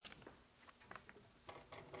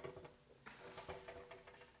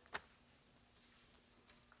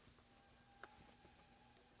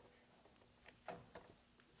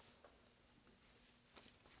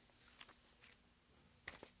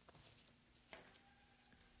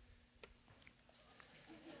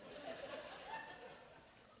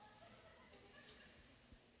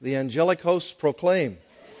The angelic hosts proclaim.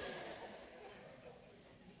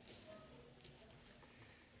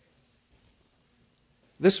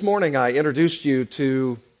 This morning I introduced you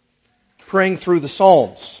to praying through the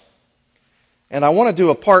Psalms. And I want to do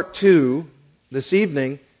a part 2 this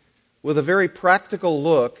evening with a very practical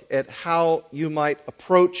look at how you might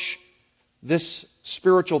approach this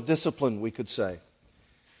spiritual discipline, we could say.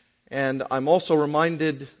 And I'm also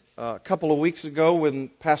reminded a couple of weeks ago when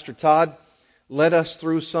Pastor Todd led us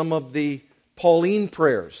through some of the Pauline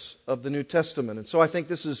prayers of the New Testament. And so I think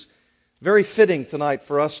this is very fitting tonight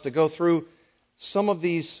for us to go through some of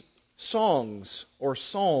these songs or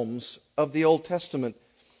psalms of the Old Testament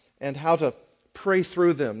and how to pray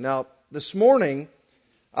through them. Now, this morning,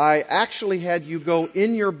 I actually had you go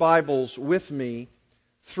in your Bibles with me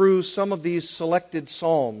through some of these selected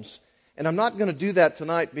psalms. And I'm not going to do that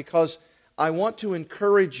tonight because I want to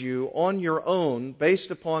encourage you on your own,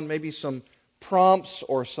 based upon maybe some prompts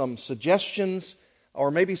or some suggestions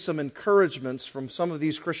or maybe some encouragements from some of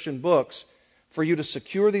these Christian books, for you to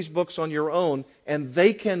secure these books on your own, and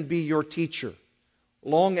they can be your teacher.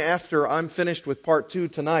 Long after I'm finished with part 2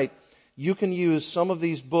 tonight, you can use some of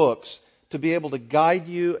these books to be able to guide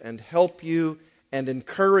you and help you and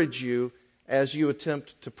encourage you as you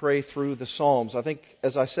attempt to pray through the Psalms. I think,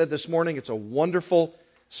 as I said this morning, it's a wonderful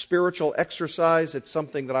spiritual exercise. It's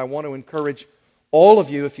something that I want to encourage all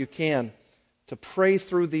of you, if you can, to pray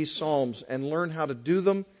through these Psalms and learn how to do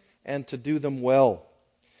them and to do them well.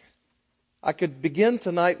 I could begin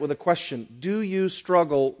tonight with a question. Do you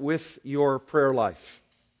struggle with your prayer life?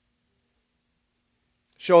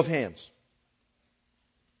 Show of hands.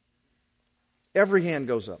 Every hand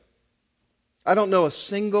goes up. I don't know a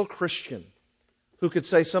single Christian who could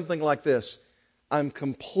say something like this: I'm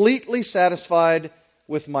completely satisfied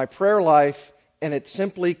with my prayer life and it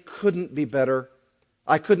simply couldn't be better.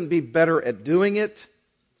 I couldn't be better at doing it.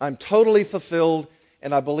 I'm totally fulfilled,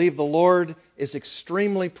 and I believe the Lord is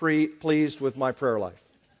extremely pleased with my prayer life.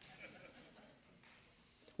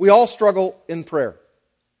 We all struggle in prayer.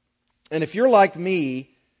 And if you're like me,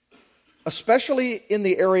 especially in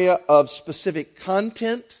the area of specific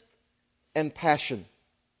content and passion,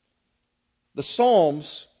 the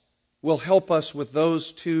Psalms will help us with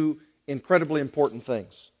those two incredibly important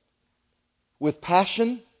things. With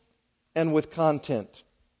passion and with content.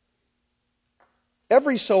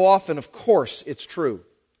 Every so often, of course, it's true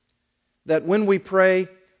that when we pray,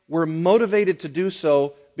 we're motivated to do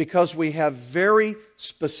so because we have very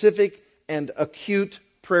specific and acute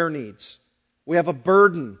prayer needs. We have a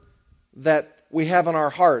burden that we have in our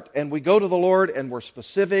heart, and we go to the Lord and we're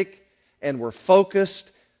specific and we're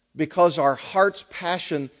focused because our heart's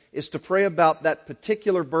passion is to pray about that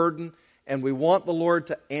particular burden, and we want the Lord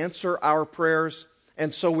to answer our prayers,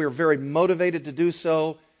 and so we're very motivated to do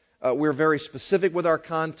so. We're very specific with our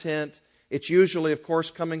content. It's usually, of course,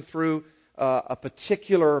 coming through a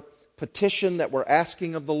particular petition that we're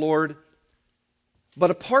asking of the Lord. But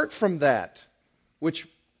apart from that, which,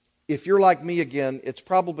 if you're like me again, it's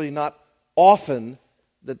probably not often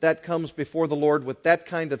that comes before the Lord with that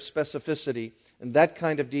kind of specificity and that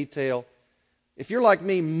kind of detail. If you're like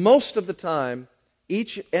me, most of the time,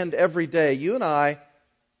 each and every day, you and I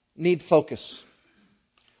need focus.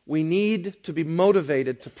 We need to be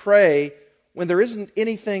motivated to pray when there isn't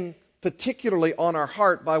anything particularly on our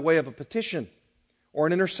heart by way of a petition or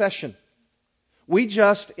an intercession. We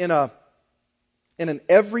just, in an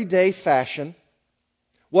everyday fashion,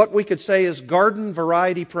 what we could say is garden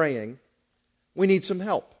variety praying, we need some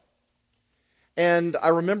help. And I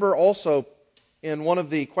remember also in one of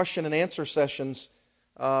the question and answer sessions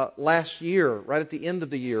last year, right at the end of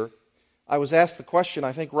the year, I was asked the question,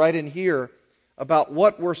 I think right in here, about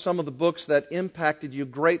what were some of the books that impacted you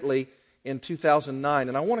greatly in 2009.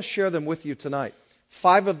 And I want to share them with you tonight.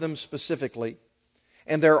 5 of them specifically.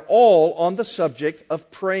 And they're all on the subject of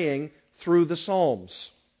praying through the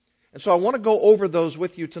Psalms. And so I want to go over those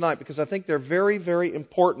with you tonight because I think they're very, very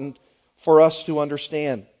important for us to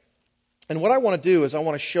understand. And what I want to do is I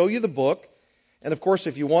want to show you the book. And of course,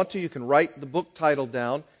 if you want to, you can write the book title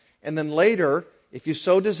down. And then later, if you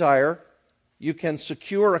so desire, you can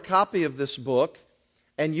secure a copy of this book,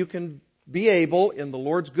 and you can be able, in the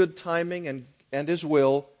Lord's good timing and His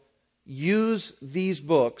will, use these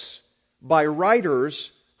books by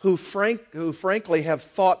writers who frankly have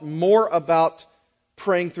thought more about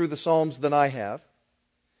praying through the Psalms than I have.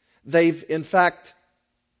 They've, in fact,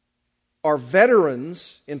 are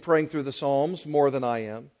veterans in praying through the Psalms more than I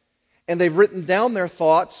am. And they've written down their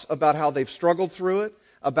thoughts about how they've struggled through it,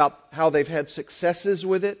 about how they've had successes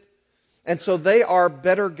with it. And so they are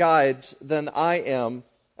better guides than I am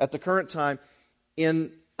at the current time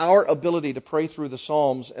in our ability to pray through the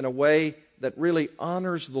Psalms in a way that really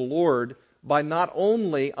honors the Lord by not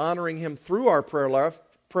only honoring Him through our prayer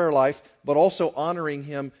life, but also honoring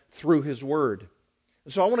Him through His Word.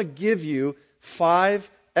 And so I want to give you 5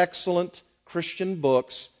 excellent Christian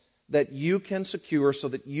books that you can secure so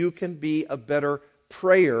that you can be a better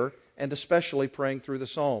prayer, and especially praying through the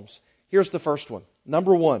Psalms. Here's the first one.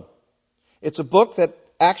 Number 1. It's a book that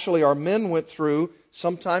actually our men went through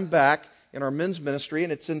some time back in our men's ministry,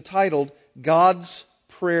 and it's entitled God's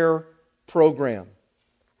Prayer Program.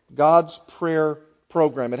 God's Prayer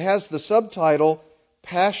Program. It has the subtitle,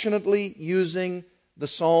 Passionately Using the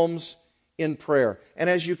Psalms in Prayer. And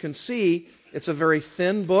as you can see, it's a very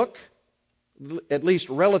thin book, at least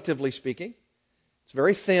relatively speaking. It's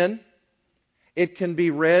very thin. It can be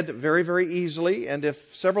read very, very easily, and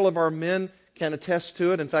if several of our men can attest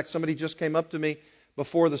to it, in fact, somebody just came up to me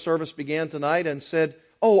before the service began tonight and said,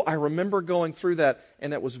 "Oh, I remember going through that,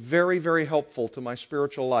 and that was very, very helpful to my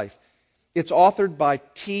spiritual life." It's authored by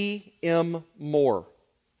T.M. Moore.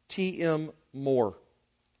 T.M. Moore.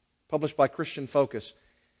 Published by Christian Focus.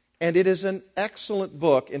 And it is an excellent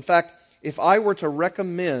book. In fact, if I were to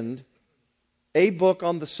recommend a book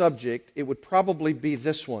on the subject, it would probably be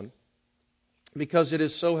this one, because it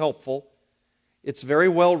is so helpful. It's very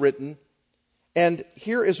well written. And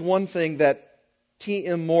here is one thing that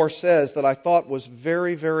T.M. Moore says that I thought was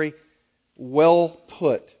very, very well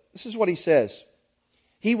put. This is what he says.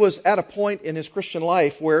 He was at a point in his Christian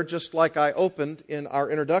life where, just like I opened in our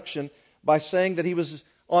introduction, by saying that he was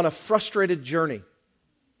on a frustrated journey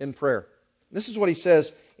in prayer. This is what he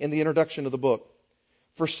says in the introduction of the book.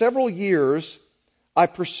 For several years, I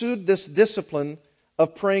pursued this discipline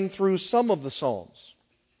of praying through some of the Psalms,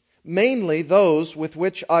 mainly those with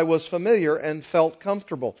which I was familiar and felt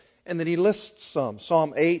comfortable. And then he lists some,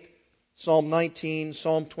 Psalm 8, Psalm 19,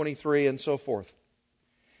 Psalm 23, and so forth.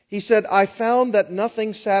 He said, I found that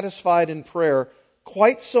nothing satisfied in prayer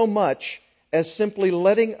quite so much as simply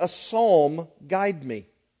letting a psalm guide me.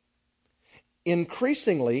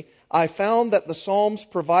 Increasingly, I found that the Psalms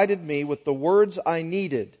provided me with the words I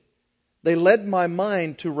needed. They led my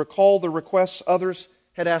mind to recall the requests others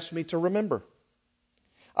had asked me to remember.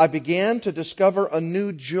 I began to discover a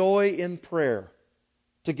new joy in prayer,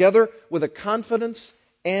 together with a confidence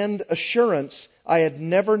and assurance I had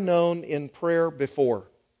never known in prayer before.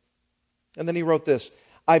 And then he wrote this,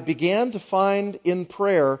 I began to find in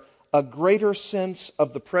prayer a greater sense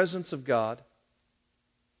of the presence of God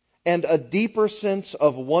and a deeper sense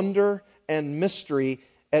of wonder and mystery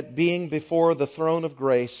at being before the throne of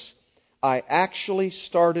grace. I actually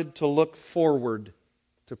started to look forward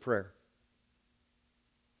to prayer.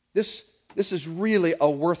 This is really a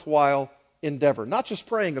worthwhile endeavor. Not just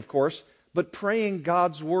praying, of course, but praying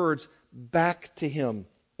God's words back to Him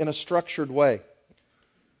in a structured way.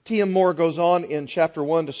 T.M. Moore goes on in chapter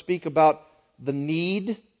 1 to speak about the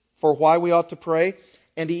need for why we ought to pray,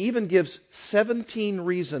 and he even gives 17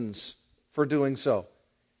 reasons for doing so.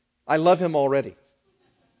 I love him already.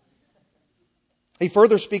 He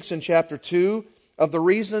further speaks in chapter 2 of the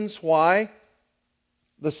reasons why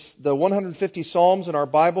the 150 Psalms in our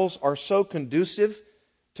Bibles are so conducive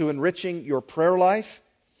to enriching your prayer life.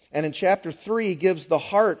 And in chapter 3, he gives the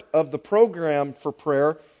heart of the program for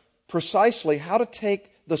prayer, precisely how to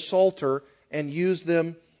take the Psalter and use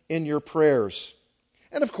them in your prayers.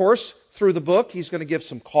 And of course, through the book, he's going to give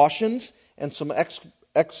some cautions and some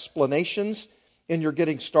explanations in your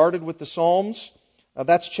getting started with the Psalms.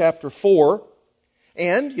 That's chapter 4.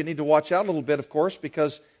 And you need to watch out a little bit, of course,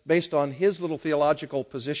 because based on his little theological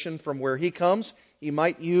position from where he comes, he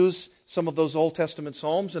might use some of those Old Testament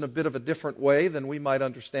Psalms in a bit of a different way than we might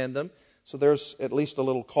understand them. So there's at least a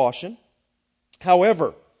little caution.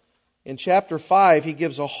 However, in chapter 5, he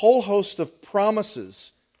gives a whole host of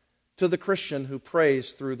promises to the Christian who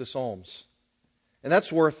prays through the Psalms. And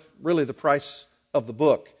that's worth really the price of the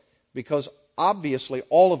book, because obviously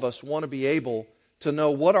all of us want to be able to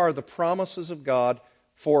know what are the promises of God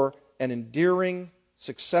for an endearing,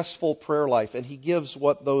 successful prayer life. And he gives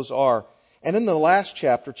what those are. And in the last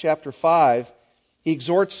chapter, chapter 5, he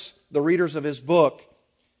exhorts the readers of his book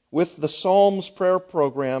with the Psalms prayer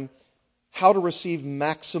program how to receive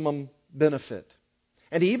maximum benefit.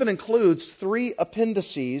 And he even includes 3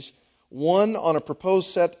 appendices, one on a proposed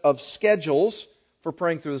set of schedules for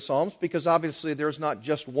praying through the Psalms, because obviously there's not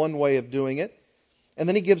just one way of doing it. And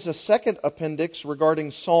then he gives a second appendix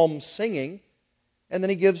regarding psalm singing. And then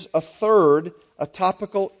he gives a third, a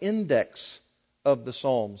topical index of the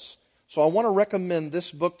Psalms. So I want to recommend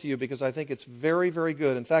this book to you because I think it's very, very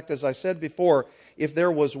good. In fact, as I said before, if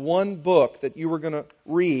there was one book that you were going to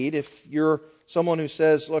read, if you're someone who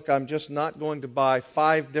says, look, I'm just not going to buy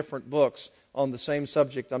 5 different books on the same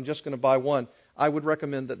subject, I'm just going to buy one, I would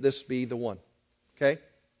recommend that this be the one. Okay?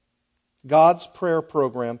 God's prayer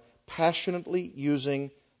program, passionately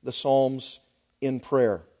using the Psalms in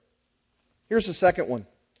prayer. Here's the second one.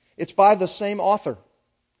 It's by the same author,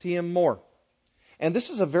 T.M. Moore. And this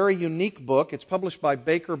is a very unique book. It's published by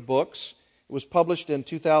Baker Books. It was published in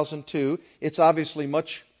 2002. It's obviously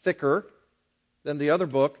much thicker than the other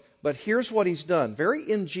book, but here's what he's done,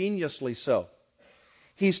 very ingeniously so.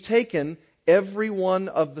 He's taken every one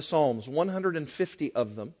of the Psalms, 150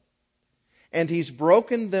 of them, and he's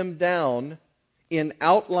broken them down in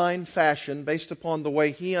outline fashion based upon the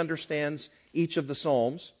way he understands each of the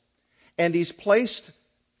Psalms, and he's placed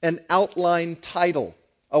an outline title,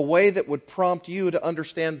 a way that would prompt you to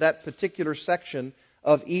understand that particular section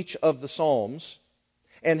of each of the Psalms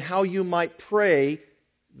and how you might pray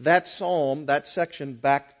that psalm, that section,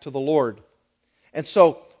 back to the Lord. And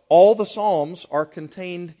so all the Psalms are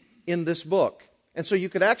contained in this book. And so you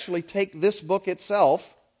could actually take this book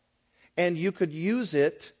itself and you could use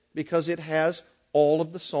it because it has all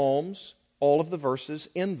of the Psalms, all of the verses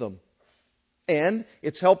in them. And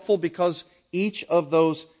it's helpful because each of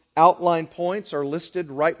those outline points are listed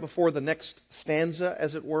right before the next stanza,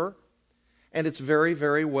 as it were. And it's very,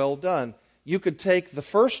 very well done. You could take the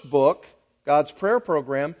first book, God's Prayer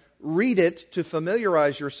Program, read it to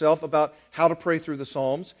familiarize yourself about how to pray through the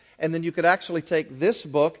Psalms, and then you could actually take this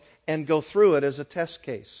book and go through it as a test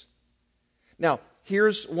case. Now,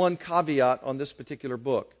 here's one caveat on this particular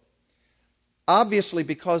book. Obviously,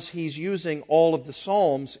 because he's using all of the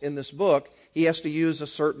Psalms in this book, he has to use a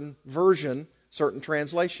certain version, certain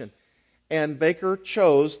translation. And Baker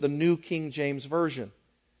chose the New King James Version.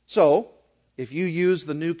 So, if you use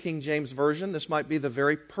the New King James Version, this might be the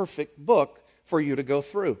very perfect book for you to go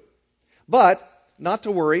through. But, not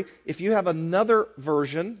to worry, if you have another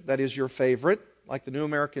version that is your favorite, like the New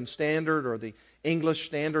American Standard or the English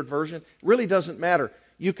Standard Version, it really doesn't matter.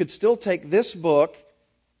 You could still take this book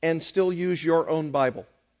and still use your own Bible.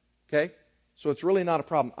 Okay? So it's really not a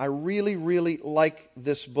problem. I really, really like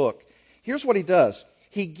this book. Here's what he does.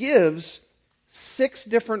 He gives 6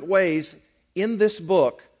 different ways in this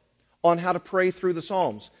book on how to pray through the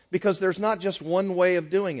Psalms, because there's not just one way of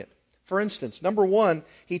doing it. For instance, number 1,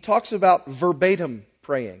 he talks about verbatim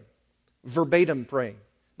praying. Verbatim praying.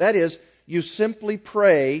 That is, you simply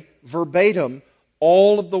pray verbatim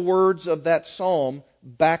all of the words of that psalm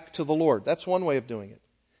back to the Lord. That's one way of doing it.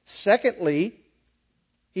 Secondly,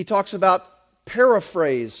 he talks about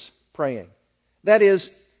paraphrase praying. That is,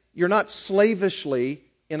 you're not slavishly,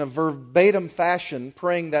 in a verbatim fashion,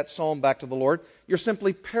 praying that psalm back to the Lord. You're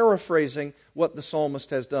simply paraphrasing what the psalmist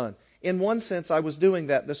has done. In one sense, I was doing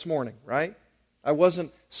that this morning, right? I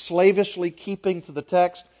wasn't slavishly keeping to the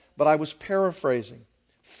text, but I was paraphrasing.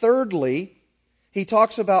 Thirdly, he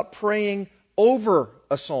talks about praying over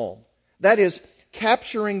a psalm. That is,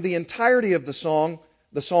 capturing the entirety of the psalm,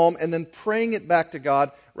 and then praying it back to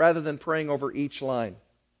God rather than praying over each line.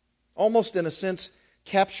 Almost in a sense,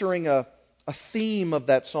 capturing a theme of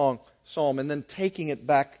that psalm and then taking it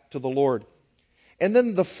back to the Lord. And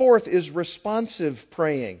then the fourth is responsive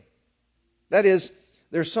praying. That is,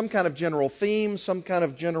 there's some kind of general theme, some kind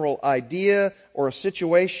of general idea or a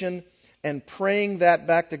situation, and praying that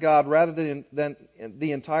back to God rather than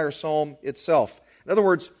the entire psalm itself. In other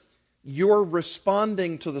words, you're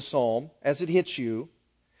responding to the psalm as it hits you,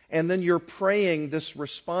 and then you're praying this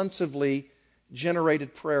responsively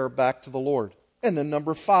generated prayer back to the Lord. And then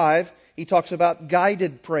number 5, he talks about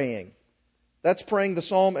guided praying. That's praying the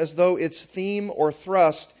psalm as though its theme or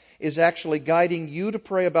thrust is actually guiding you to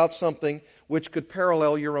pray about something which could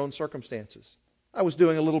parallel your own circumstances. I was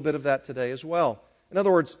doing a little bit of that today as well. In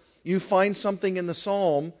other words, you find something in the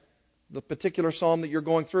psalm, the particular psalm that you're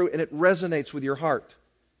going through, and it resonates with your heart.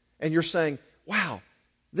 And you're saying, wow,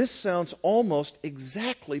 this sounds almost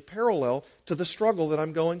exactly parallel to the struggle that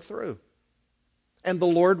I'm going through. And the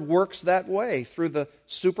Lord works that way through the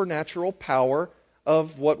supernatural power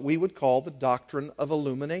of what we would call the doctrine of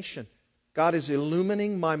illumination. God is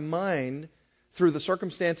illumining my mind through the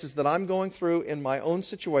circumstances that I'm going through in my own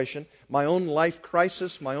situation, my own life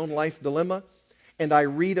crisis, my own life dilemma, and I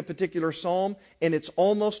read a particular psalm, and it's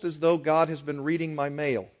almost as though God has been reading my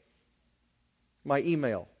mail, my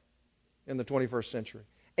email in the 21st century.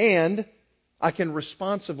 And I can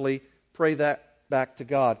responsively pray that back to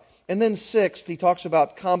God. And then 6th, he talks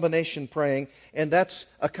about combination praying, and that's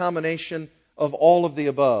a combination of all of the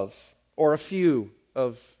above, or a few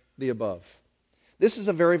of the above. This is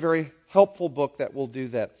a very, very helpful book that will do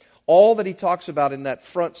that. All that he talks about in that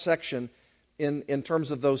front section in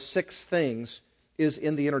terms of those 6 things is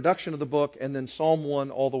in the introduction of the book, and then Psalm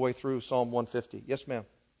 1 all the way through Psalm 150. Yes, ma'am?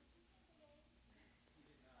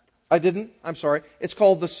 I didn't? I'm sorry. It's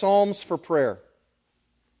called the Psalms for Prayer.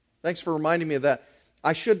 Thanks for reminding me of that.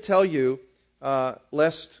 I should tell you,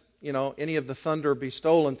 lest any of the thunder be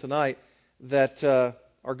stolen tonight, that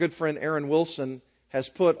our good friend Aaron Wilson has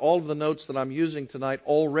put all of the notes that I'm using tonight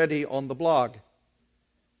already on the blog.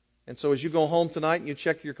 And so as you go home tonight and you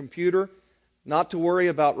check your computer, not to worry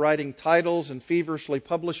about writing titles and feverishly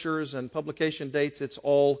publishers and publication dates. It's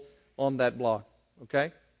all on that blog.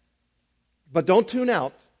 Okay? But don't tune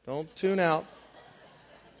out. Don't tune out.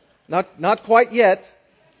 Not quite yet.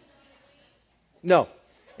 No.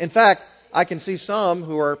 In fact, I can see some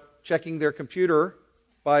who are checking their computer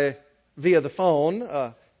via the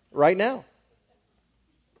phone right now.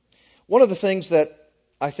 One of the things that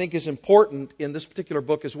I think is important in this particular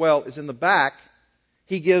book as well is in the back,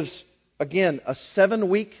 he gives, again, a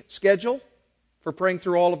 7-week schedule for praying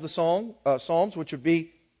through all of the Psalms, which would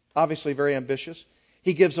be obviously very ambitious.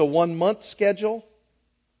 He gives a 1-month schedule,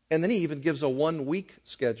 and then he even gives a 1-week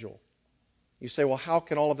schedule. You say, well, how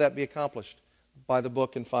can all of that be accomplished? Buy the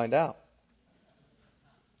book and find out.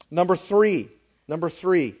 Number three,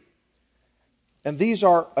 and these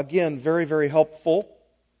are, again, very, very helpful.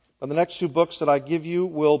 And the next 2 books that I give you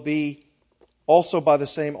will be also by the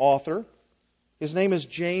same author. His name is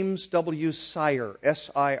James W. Sire,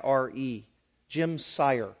 S-I-R-E, Jim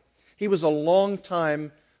Sire. He was a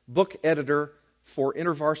long-time book editor for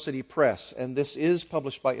InterVarsity Press, and this is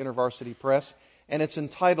published by InterVarsity Press, and it's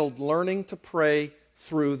entitled Learning to Pray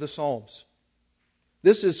Through the Psalms.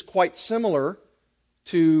 This is quite similar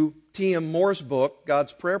to T.M. Moore's book,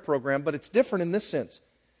 God's Prayer Program, but it's different in this sense,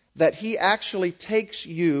 that he actually takes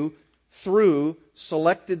you through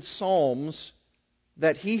selected psalms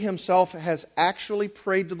that he himself has actually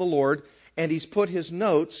prayed to the Lord, and he's put his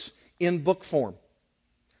notes in book form.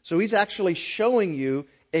 So he's actually showing you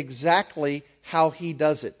exactly how he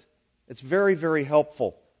does it. It's very, very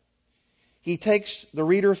helpful. He takes the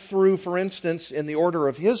reader through, for instance, in the order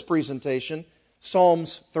of his presentation,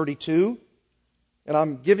 Psalms 32. And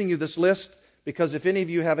I'm giving you this list because if any of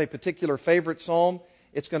you have a particular favorite psalm,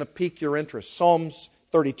 it's going to pique your interest. Psalms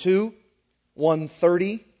 32,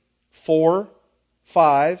 130, 4,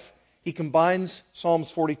 5. He combines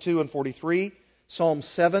Psalms 42 and 43, Psalm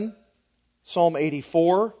 7, Psalm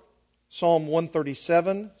 84, Psalm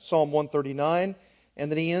 137, Psalm 139,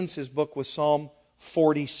 and then he ends his book with Psalm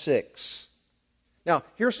 46. Now,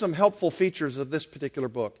 here's some helpful features of this particular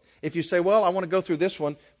book. If you say, well, I want to go through this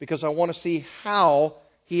one because I want to see how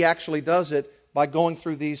he actually does it by going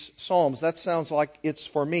through these psalms. That sounds like it's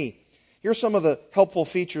for me. Here's some of the helpful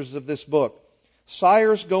features of this book.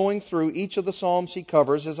 Sire's going through each of the psalms he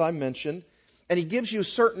covers, as I mentioned, and he gives you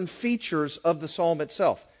certain features of the psalm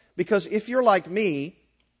itself. Because if you're like me,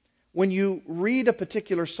 when you read a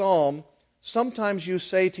particular psalm, sometimes you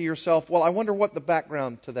say to yourself, well, I wonder what the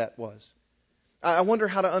background to that was. I wonder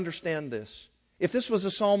how to understand this. If this was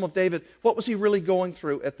a psalm of David, what was he really going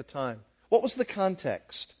through at the time? What was the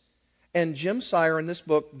context? And Jim Sire in this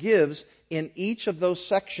book gives, in each of those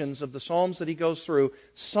sections of the psalms that he goes through,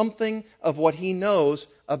 something of what he knows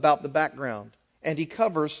about the background. And he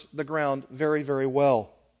covers the ground very, very well.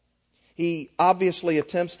 He obviously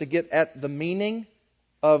attempts to get at the meaning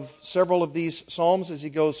of several of these psalms as he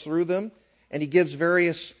goes through them. And he gives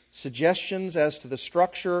various suggestions as to the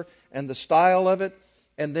structure and the style of it.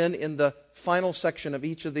 And then in the final section of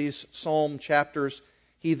each of these psalm chapters,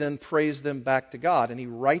 he then prays them back to God. And he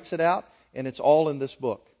writes it out, and it's all in this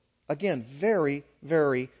book. Again, very,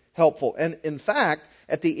 very helpful. And in fact,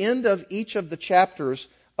 at the end of each of the chapters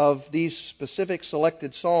of these specific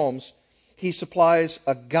selected psalms, he supplies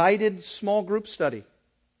a guided small group study.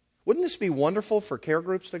 Wouldn't this be wonderful for care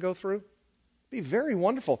groups to go through? It'd be very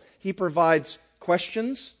wonderful. He provides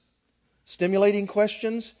questions, stimulating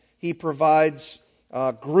questions. He provides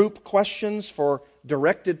group questions for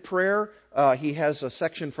directed prayer. He has a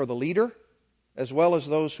section for the leader as well as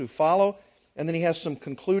those who follow. And then he has some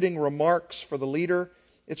concluding remarks for the leader.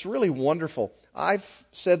 It's really wonderful. I've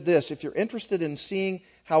said this, if you're interested in seeing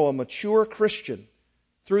how a mature Christian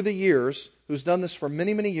through the years, who's done this for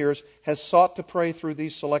many, many years, has sought to pray through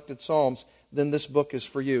these selected psalms, then this book is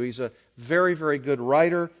for you. He's a very, very good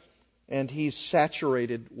writer, and he's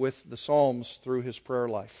saturated with the psalms through his prayer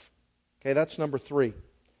life. Okay, that's number 3.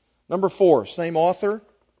 Number 4, same author,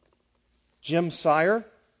 Jim Sire,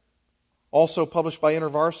 also published by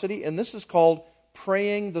InterVarsity, and this is called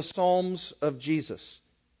Praying the Psalms of Jesus.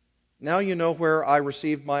 Now you know where I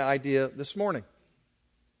received my idea this morning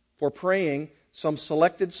for praying some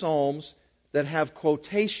selected psalms that have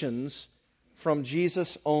quotations from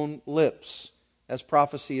Jesus' own lips. as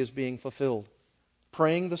prophecy is being fulfilled.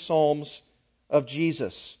 Praying the Psalms of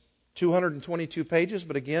Jesus. 222 pages,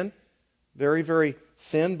 but again, very, very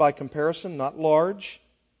thin by comparison, not large.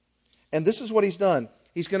 And this is what he's done.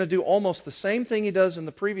 He's going to do almost the same thing he does in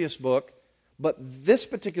the previous book, but this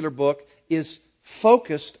particular book is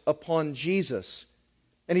focused upon Jesus.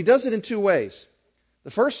 And he does it in two ways.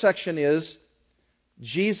 The first section is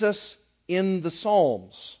Jesus in the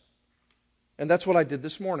Psalms. And that's what I did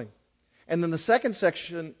this morning. And then the second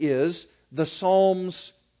section is the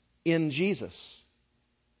Psalms in Jesus.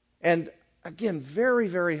 And again, very,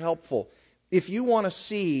 very helpful. If you want to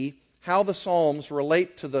see how the Psalms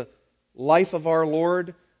relate to the life of our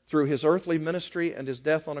Lord through His earthly ministry and His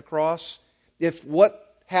death on a cross, if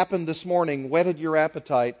what happened this morning whetted your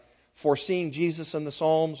appetite for seeing Jesus in the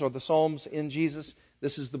Psalms or the Psalms in Jesus,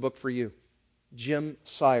 this is the book for you. Jim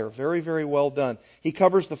Sire. Very, very well done. He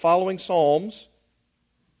covers the following Psalms: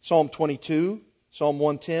 Psalm 22, Psalm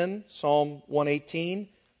 110, Psalm 118,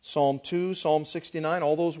 Psalm 2, Psalm 69,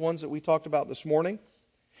 all those ones that we talked about this morning.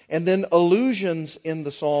 And then allusions in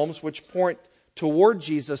the Psalms which point toward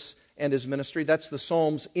Jesus and His ministry. That's the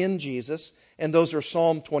Psalms in Jesus. And those are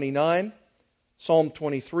Psalm 29, Psalm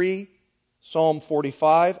 23, Psalm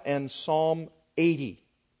 45, and Psalm 80.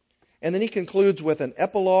 And then he concludes with an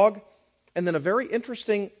epilogue and then a very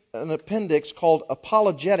interesting appendix called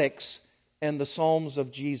Apologetics and the Psalms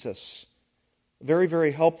of Jesus. Very,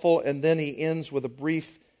 very helpful. And then he ends with a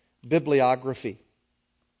brief bibliography.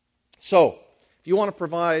 So, if you want to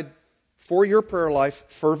provide for your prayer life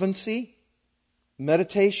fervency,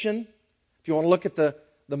 meditation, if you want to look at the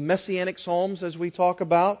Messianic Psalms as we talk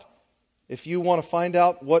about, if you want to find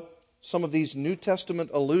out what some of these New Testament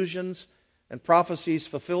allusions and prophecies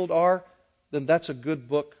fulfilled are, then that's a good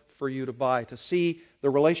book for you to buy, to see the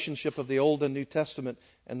relationship of the Old and New Testament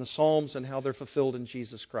and the Psalms and how they're fulfilled in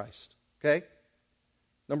Jesus Christ. Okay?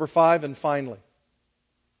 Number 5, and finally.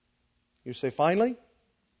 You say, finally?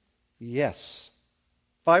 Yes.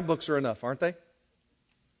 5 books are enough, aren't they?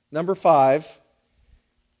 Number 5,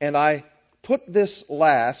 and I put this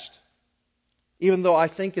last, even though I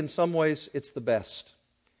think in some ways it's the best.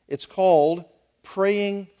 It's called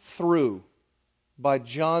Praying Through by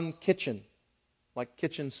John Kitchen, like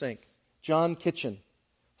kitchen sink. John Kitchen,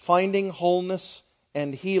 Finding Wholeness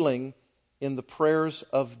and Healing in the Prayers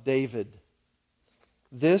of David.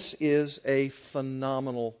 This is a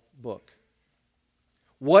phenomenal book.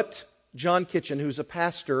 What John Kitchen, who's a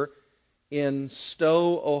pastor in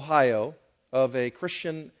Stowe, Ohio, of a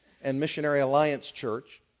Christian and Missionary Alliance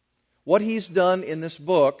church, what he's done in this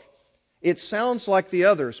book, it sounds like the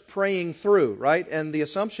others, praying through, right? And the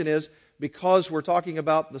assumption is, because we're talking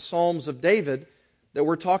about the Psalms of David, that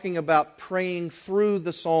we're talking about praying through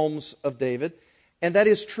the Psalms of David, and that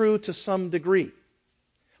is true to some degree.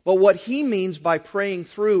 But what he means by praying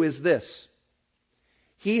through is this.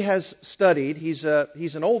 He has studied, he's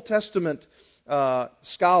an Old Testament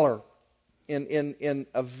scholar in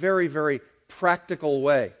a very, very practical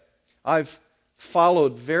way. I've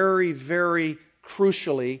followed very, very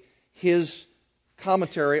crucially his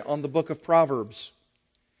commentary on the book of Proverbs.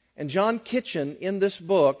 And John Kitchen, in this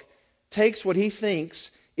book, takes what he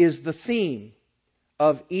thinks is the theme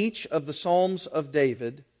of each of the Psalms of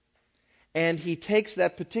David, and he takes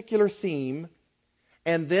that particular theme,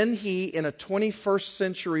 and then he, in a 21st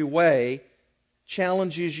century way,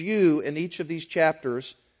 challenges you in each of these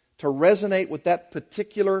chapters to resonate with that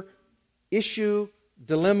particular issue,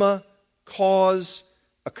 dilemma, cause,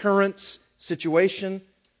 occurrence, situation,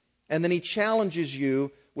 and then he challenges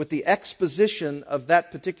you with the exposition of that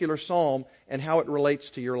particular psalm and how it relates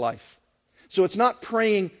to your life. So it's not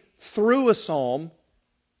praying through a psalm,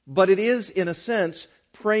 but it is, in a sense,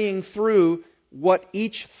 praying through what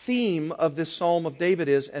each theme of this Psalm of David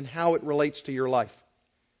is and how it relates to your life.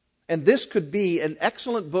 And this could be an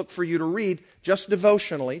excellent book for you to read just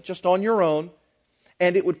devotionally, just on your own,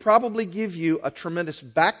 and it would probably give you a tremendous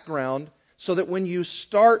background so that when you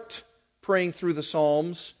start praying through the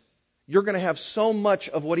Psalms, you're going to have so much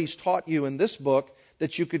of what he's taught you in this book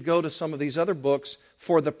that you could go to some of these other books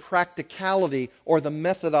for the practicality or the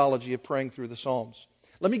methodology of praying through the Psalms.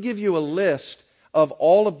 Let me give you a list of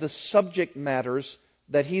all of the subject matters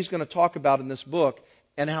that he's going to talk about in this book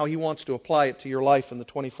and how he wants to apply it to your life in the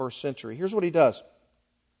 21st century. Here's what he does.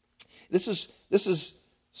 This is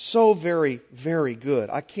so very, very good.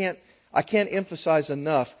 I can't emphasize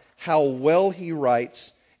enough how well he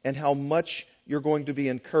writes and how much you're going to be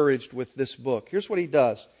encouraged with this book. Here's what he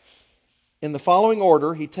does. In the following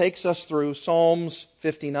order, he takes us through Psalms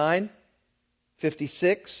 59,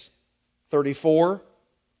 56, 34,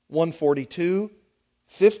 142,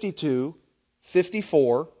 52,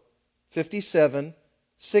 54, 57,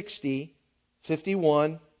 60,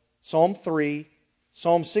 51, Psalm 3,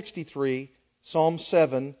 Psalm 63, Psalm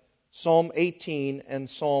 7, Psalm 18, and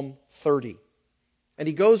Psalm 30. And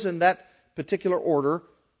he goes in that particular order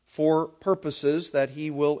for purposes that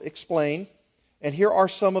he will explain. And here are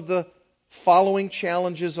some of the following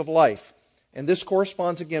challenges of life. And this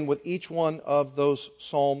corresponds again with each one of those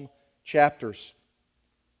Psalm chapters.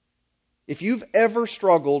 If you've ever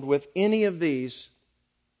struggled with any of these,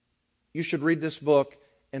 you should read this book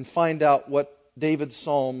and find out what David's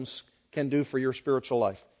Psalms can do for your spiritual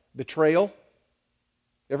life. Betrayal.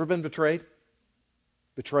 Ever been betrayed?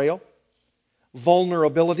 Betrayal.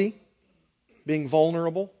 Vulnerability. Being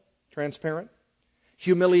vulnerable, transparent.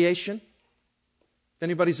 Humiliation. If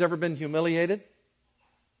anybody's ever been humiliated.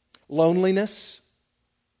 Loneliness.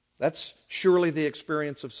 That's surely the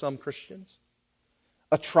experience of some Christians.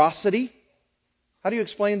 Atrocity. How do you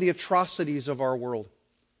explain the atrocities of our world?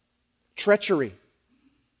 Treachery.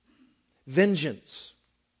 Vengeance.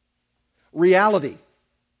 Reality.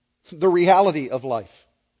 The reality of life.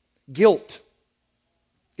 Guilt.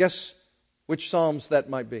 Guess which Psalms that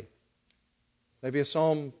might be. Maybe a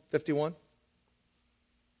Psalm 51?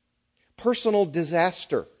 Personal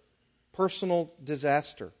disaster. Personal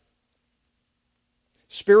disaster.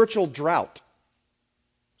 Spiritual drought.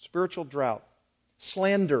 Spiritual drought.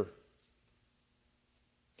 Slander.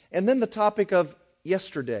 And then the topic of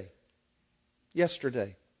yesterday.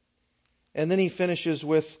 Yesterday. And then he finishes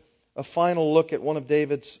with a final look at one of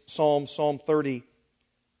David's Psalms, Psalm 30,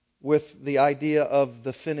 with the idea of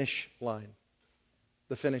the finish line.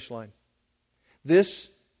 The finish line. This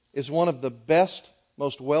is one of the best,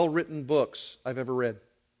 most well-written books I've ever read.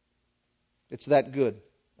 It's that good.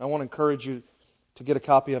 I want to encourage you to get a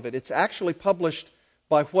copy of it. It's actually published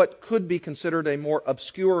by what could be considered a more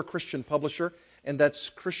obscure Christian publisher, and that's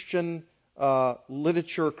Christian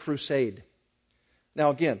Literature Crusade. Now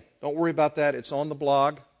again, don't worry about that. It's on the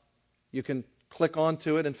blog. You can click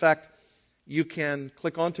onto it. In fact, you can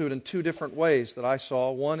click onto it in two different ways that I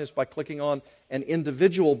saw. One is by clicking on an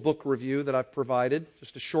individual book review that I've provided,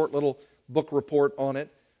 just a short little book report on it,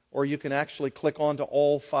 or you can actually click onto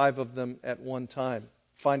all 5 of them at one time.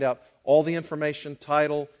 Find out all the information,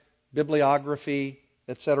 title, bibliography,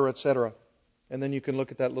 etc., and then you can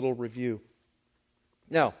look at that little review.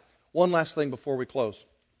 Now, one last thing before we close.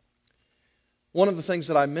 One of the things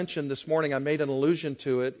that I mentioned this morning, I made an allusion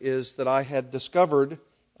to it, is that I had discovered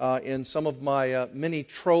in some of my many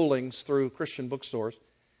trollings through Christian bookstores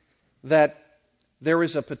that there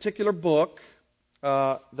is a particular book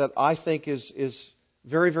that I think is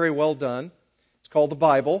very, very well done. It's called the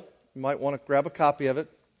Bible. You might want to grab a copy of it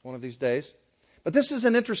one of these days. But this is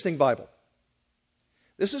an interesting Bible.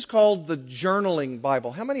 This is called the Journaling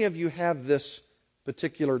Bible. How many of you have this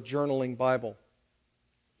particular journaling Bible?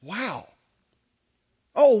 Wow.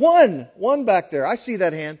 Oh, one back there. I see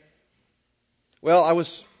that hand. Well, I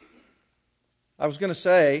was going to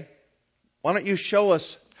say, why don't you show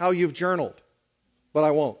us how you've journaled? But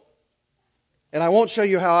I won't. And I won't show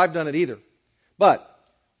you how I've done it either. But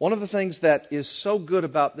one of the things that is so good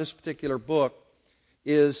about this particular book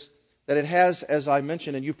is that it has, as I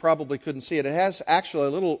mentioned, and you probably couldn't see it, it has actually a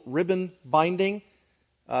little ribbon binding,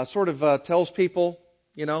 sort of tells people,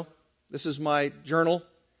 this is my journal.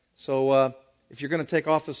 So if you're going to take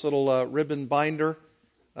off this little ribbon binder,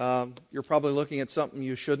 you're probably looking at something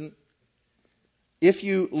you shouldn't. If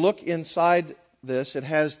you look inside this, it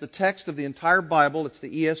has the text of the entire Bible. It's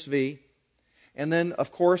the ESV. And then,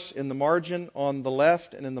 of course, in the margin on the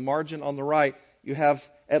left and in the margin on the right, you have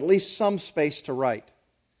at least some space to write.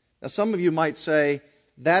 Now, some of you might say,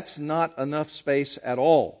 that's not enough space at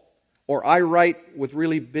all. Or I write with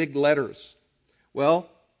really big letters. Well,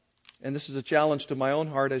 and this is a challenge to my own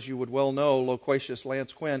heart, as you would well know, loquacious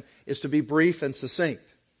Lance Quinn, is to be brief and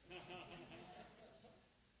succinct.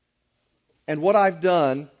 And what I've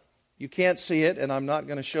done, you can't see it, and I'm not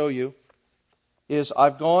going to show you, is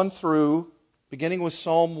I've gone through, beginning with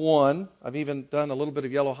Psalm 1, I've even done a little bit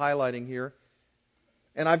of yellow highlighting here,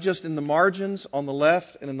 and I've just, in the margins on the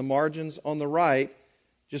left and in the margins on the right,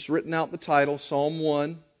 just written out the title, Psalm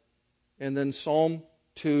 1, and then Psalm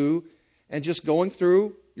 2, and just going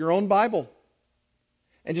through your own Bible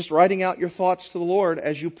and just writing out your thoughts to the Lord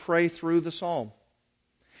as you pray through the psalm.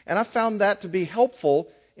 And I found that to be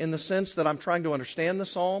helpful in the sense that I'm trying to understand the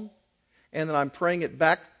psalm and that I'm praying it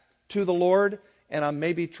back to the Lord, and I'm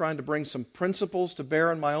maybe trying to bring some principles to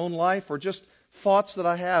bear in my own life, or just thoughts that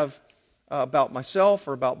I have about myself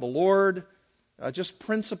or about the Lord, just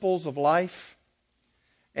principles of life.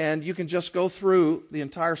 And you can just go through the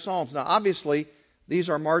entire Psalms. Now, obviously, these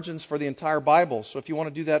are margins for the entire Bible. So if you want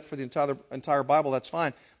to do that for the entire Bible, that's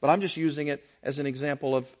fine. But I'm just using it as an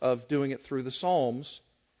example of doing it through the Psalms.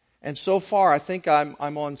 And so far, I think I'm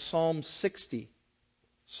on Psalm 60.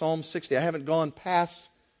 Psalm 60. I haven't gone past,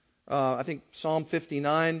 I think, Psalm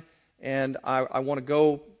 59, and I want to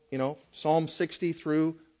go, Psalm 60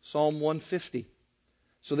 through Psalm 150.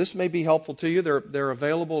 So this may be helpful to you. They're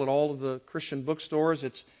available at all of the Christian bookstores.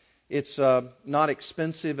 It's not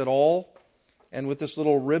expensive at all. And with this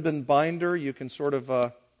little ribbon binder, you can sort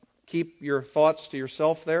of keep your thoughts to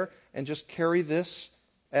yourself there and just carry this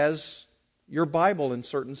as your Bible in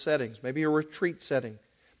certain settings. Maybe a retreat setting.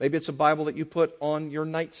 Maybe it's a Bible that you put on your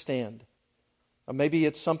nightstand. Maybe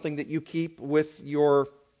it's something that you keep with your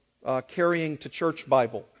carrying to church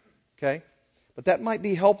Bible. Okay? But that might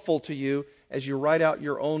be helpful to you as you write out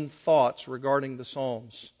your own thoughts regarding the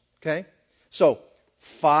Psalms. Okay? So,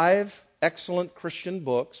 5 excellent Christian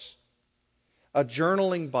books, a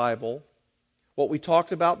journaling Bible, what we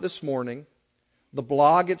talked about this morning, the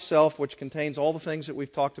blog itself, which contains all the things that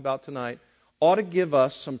we've talked about tonight, ought to give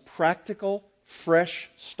us some practical, fresh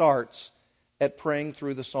starts at praying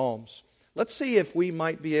through the Psalms. Let's see if we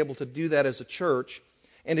might be able to do that as a church.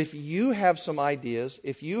 And if you have some ideas,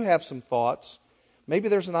 if you have some thoughts, maybe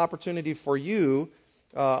there's an opportunity for you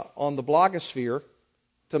on the blogosphere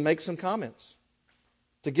to make some comments,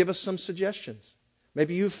 to give us some suggestions.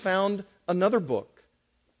 Maybe you've found another book,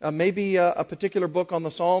 maybe a particular book on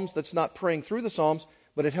the Psalms that's not praying through the Psalms,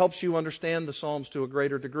 but it helps you understand the Psalms to a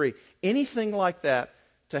greater degree. Anything like that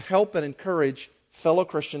to help and encourage fellow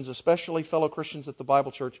Christians, especially fellow Christians at the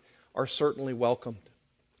Bible Church, are certainly welcomed.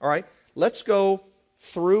 All right, let's go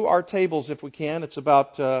through our tables if we can. It's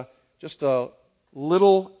about just a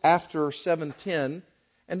little after 7:10,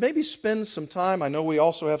 and maybe spend some time. I know we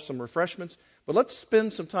also have some refreshments, but let's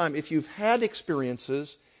spend some time. If you've had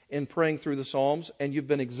experiences in praying through the Psalms and you've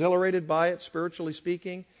been exhilarated by it, spiritually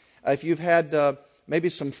speaking, if you've had maybe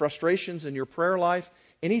some frustrations in your prayer life,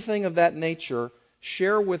 anything of that nature,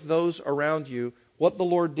 share with those around you what the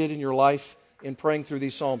Lord did in your life in praying through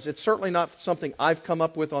these Psalms. It's certainly not something I've come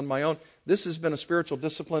up with on my own. This has been a spiritual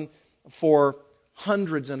discipline for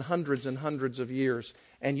hundreds and hundreds and hundreds of years,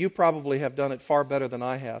 and you probably have done it far better than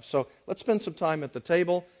I have. So let's spend some time at the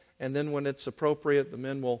table, and then when it's appropriate, the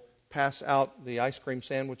men will pass out the ice cream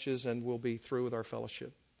sandwiches and we'll be through with our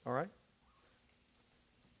fellowship. All right?